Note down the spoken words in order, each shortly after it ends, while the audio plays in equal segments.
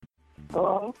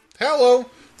Hello? Hello,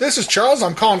 this is Charles.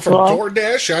 I'm calling from Hello?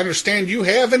 DoorDash. I understand you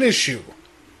have an issue.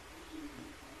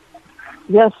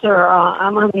 Yes, sir.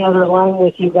 I'm on the other line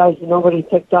with you guys. Nobody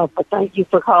picked up, but thank you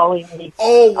for calling me.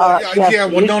 Oh, Yes, yeah.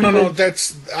 the Well, no. issue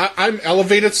is- I'm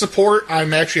elevated support.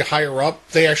 I'm actually higher up.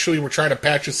 They actually were trying to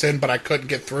patch us in, but I couldn't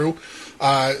get through.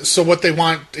 So what they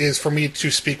want is for me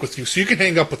to speak with you, so you can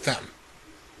hang up with them.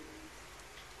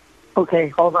 Okay,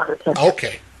 hold on a second.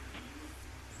 Okay.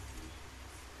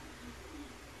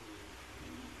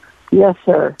 Yes,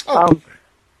 sir. Oh.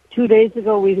 2 days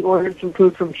ago, we ordered some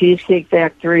food from Cheesecake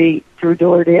Factory through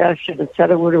DoorDash, and it said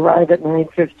it would arrive at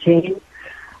 9:15,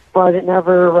 but it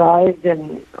never arrived,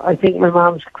 and I think my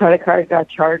mom's credit card got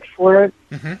charged for it.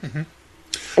 And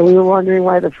we were wondering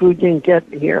why the food didn't get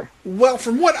here. Well,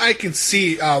 from what I can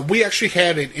see, we actually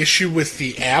had an issue with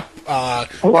the app.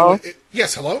 Hello?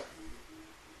 Yes, hello?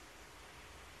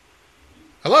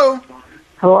 Hello?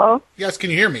 Hello? Yes, can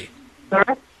you hear me? Sir?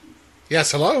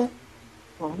 Yes, hello?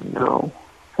 Oh, no.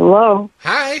 Hello?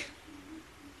 Hi?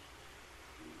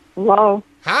 Hello?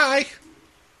 Hi?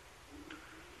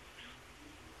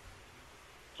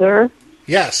 Sir?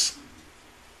 Yes.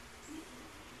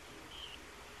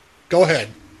 Go ahead.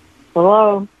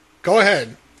 Hello? Go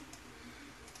ahead.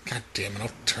 God damn it,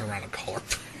 I'll turn around and call her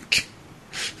back.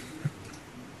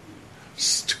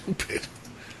 Stupid.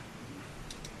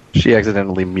 She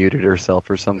accidentally muted herself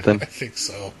or something. I think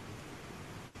so.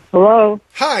 Hello?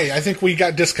 Hi, I think we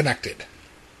got disconnected.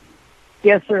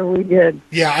 Yes, sir, we did.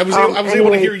 Yeah, I was able to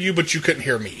anyway. hear you, but you couldn't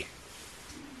hear me.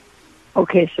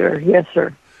 Okay, sir. Yes,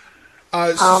 sir.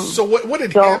 So what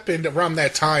had happened around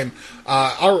that time?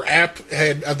 Our app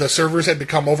had the servers had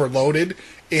become overloaded,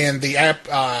 and the app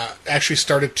actually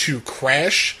started to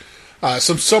crash.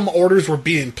 Some orders were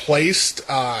being placed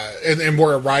and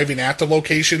were arriving at the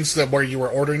locations where you were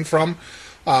ordering from.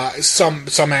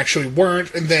 Some actually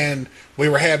weren't, and then we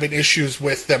were having issues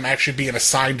with them actually being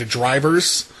assigned to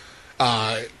drivers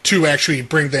to actually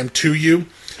bring them to you.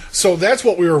 So that's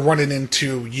what we were running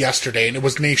into yesterday, and it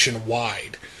was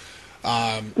nationwide.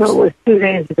 No, it was 2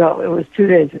 days ago. 2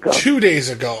 days ago. 2 days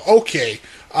ago. Okay.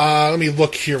 Let me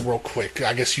look here real quick.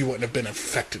 I guess you wouldn't have been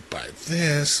affected by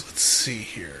this. Let's see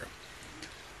here.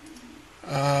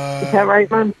 Is that right,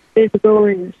 Mom? 2 days ago.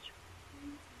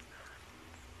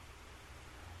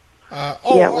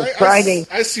 Yeah, it was Friday.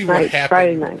 I see night, what happened.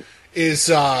 Friday night. Is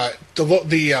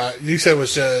you said it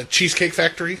was Cheesecake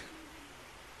Factory?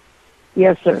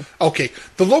 Yes, sir. Okay.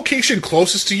 The location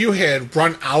closest to you had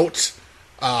run out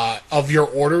of your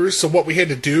orders, so what we had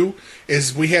to do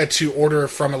is we had to order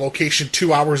from a location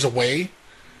 2 hours away,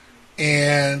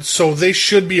 and so they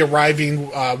should be arriving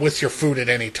with your food at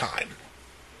any time.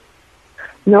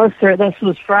 No, sir. This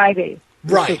was Friday.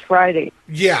 Right. This was Friday.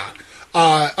 Yeah.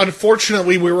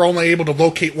 Unfortunately, we were only able to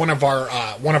locate one of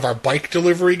our bike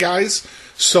delivery guys.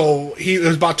 So he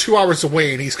was about 2 hours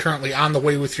away, and he's currently on the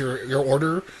way with your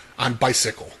order on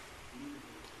bicycle.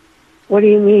 What do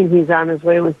you mean he's on his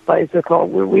way with bicycle?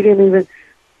 We didn't even.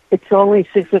 It's only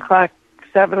 6 o'clock,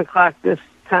 7 o'clock this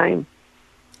time.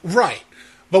 Right.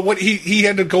 But what he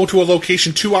had to go to a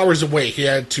location 2 hours away. He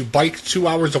had to bike 2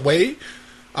 hours away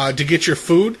to get your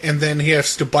food, and then he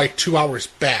has to bike 2 hours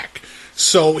back.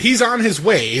 So he's on his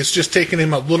way. It's just taking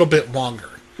him a little bit longer.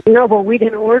 No, but we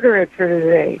didn't order it for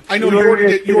today. I know you ordered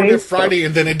it Friday,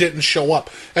 and then it didn't show up.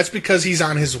 That's because he's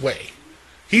on his way.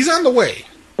 He's on the way.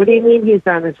 What do you mean he's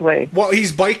on his way? Well,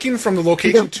 he's biking from the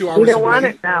location 2 hours away. We don't want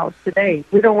it now, today.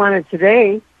 We don't want it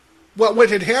today. Well, what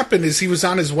had happened is he was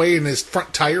on his way, and his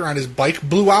front tire on his bike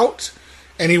blew out,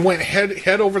 and he went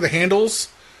head over the handles,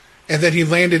 and then he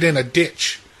landed in a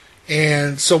ditch.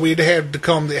 And so we had to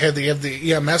have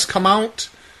the EMS come out,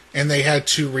 and they had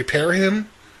to repair him.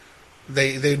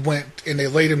 They went and they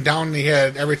laid him down, and he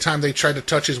had, every time they tried to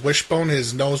touch his wishbone,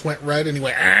 his nose went red, and he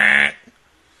went, ah!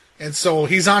 And so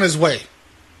he's on his way.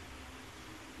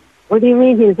 What do you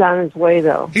mean he's on his way,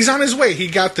 though? He's on his way. He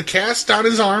got the cast on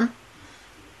his arm,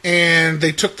 and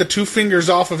they took the 2 fingers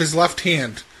off of his left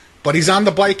hand. But he's on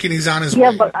the bike, and he's on his way.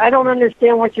 Yeah, but I don't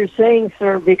understand what you're saying,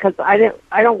 sir, because I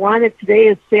don't want it today.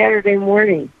 It's Saturday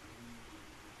morning.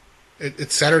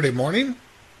 It's Saturday morning?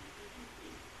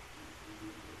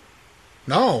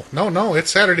 No,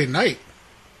 it's Saturday night.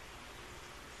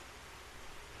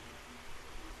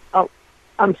 Oh,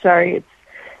 I'm sorry.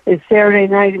 It's Saturday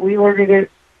night. We ordered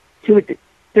it to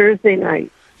Thursday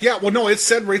night. Yeah, well, no, it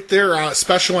said right there,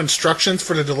 special instructions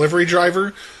for the delivery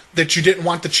driver, that you didn't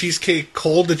want the cheesecake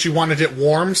cold, that you wanted it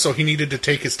warm, so he needed to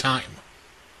take his time.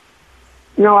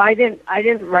 No, I didn't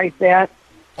write that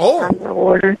on the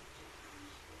order.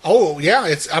 Oh,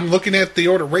 yeah, I'm looking at the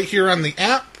order right here on the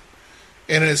app,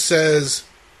 and it says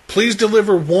Please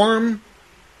deliver warm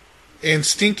and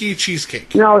stinky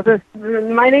cheesecake. No,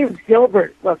 my name's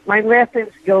Gilbert. Look, my last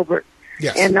name's Gilbert.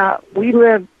 Yes. And we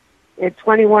live at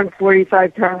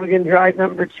 2145 Ptarmigan Drive,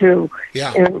 number 2.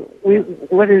 Yeah. And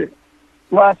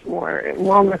Rossmore in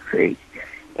Walnut Creek.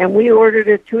 And we ordered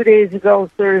it 2 days ago,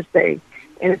 Thursday.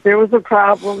 And if there was a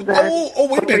problem, then... Oh,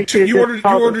 wait a minute. You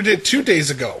ordered it 2 days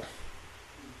ago.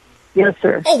 Yes,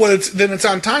 sir. Oh, well, then it's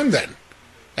on time then.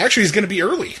 Actually, he's going to be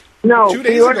early. No, 2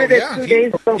 days we ordered ago. it 2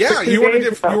 days ago. Yeah, you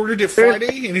ordered it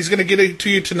Friday, and he's going to get it to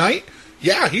you tonight?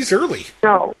 Yeah, he's early.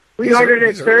 No, we ordered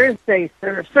it Thursday,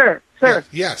 sir. Sir. Yeah,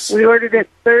 yes. We ordered it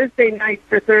Thursday night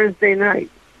for Thursday night.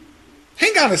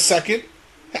 Hang on a second.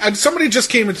 Somebody just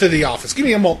came into the office. Give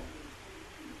me a moment.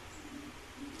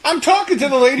 I'm talking to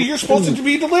the lady you're supposed to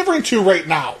be delivering to right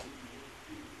now.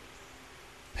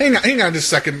 Hang on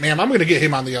just a second, ma'am. I'm going to get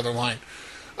him on the other line.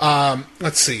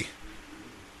 Let's see.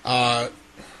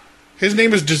 His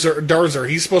name is Darzer.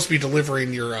 He's supposed to be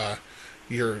delivering your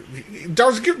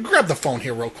Darzer, grab the phone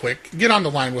here real quick. Get on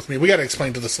the line with me. We got to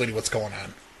explain to this lady what's going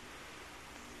on.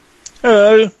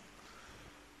 Hello.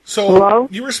 So hello?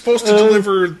 You were supposed to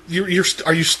deliver.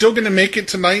 Are you still going to make it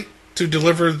tonight to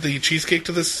deliver the cheesecake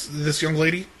to this young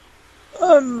lady?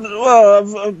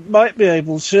 Well, I might be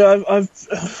able to. I've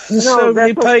so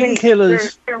many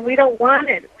painkillers. Sir, we don't want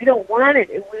it. We don't want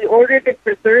it. We ordered it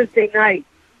for Thursday night,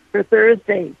 for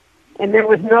Thursday, and there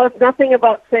was nothing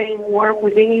about saying warm.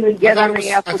 We didn't even get on the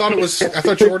application. I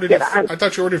thought you ordered it. I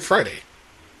thought you ordered Friday.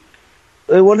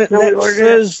 They want it next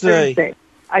Thursday.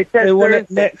 I said they want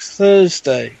it next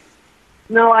Thursday.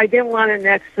 No, I didn't want it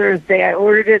next Thursday. I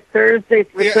ordered it Thursday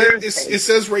for Thursday. It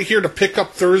says right here to pick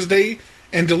up Thursday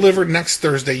and deliver next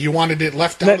Thursday. You wanted it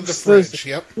left out of the fridge.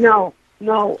 Yep. No.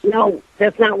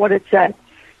 That's not what it said.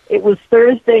 It was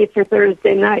Thursday for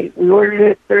Thursday night. We ordered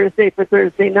it Thursday for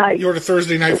Thursday night. You ordered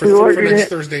Thursday night for next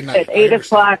Thursday night. At 8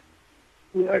 o'clock.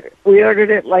 We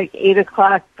ordered it like 8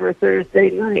 o'clock for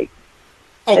Thursday night.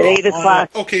 At 8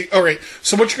 o'clock. Okay, all right.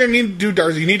 So what you're going to need to do,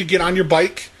 Darcy, you need to get on your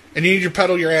bike and you need to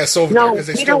pedal your ass over there because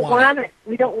they still want it.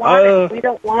 We don't want it. We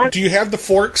don't want it. Do you have the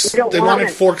forks? They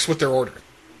wanted forks with their order.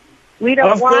 We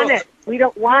don't want it. We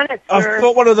don't want it, sir. I've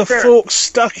got one of the forks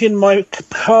stuck in my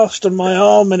cast on my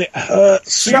arm and it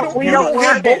hurts. So you don't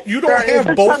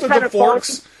have both of the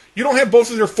forks. You don't have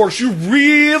both of their forks. You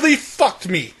really fucked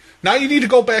me. Now you need to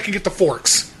go back and get the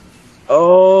forks.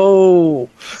 Oh.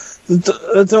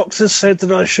 The doctor said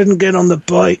that I shouldn't get on the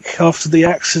bike after the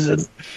accident.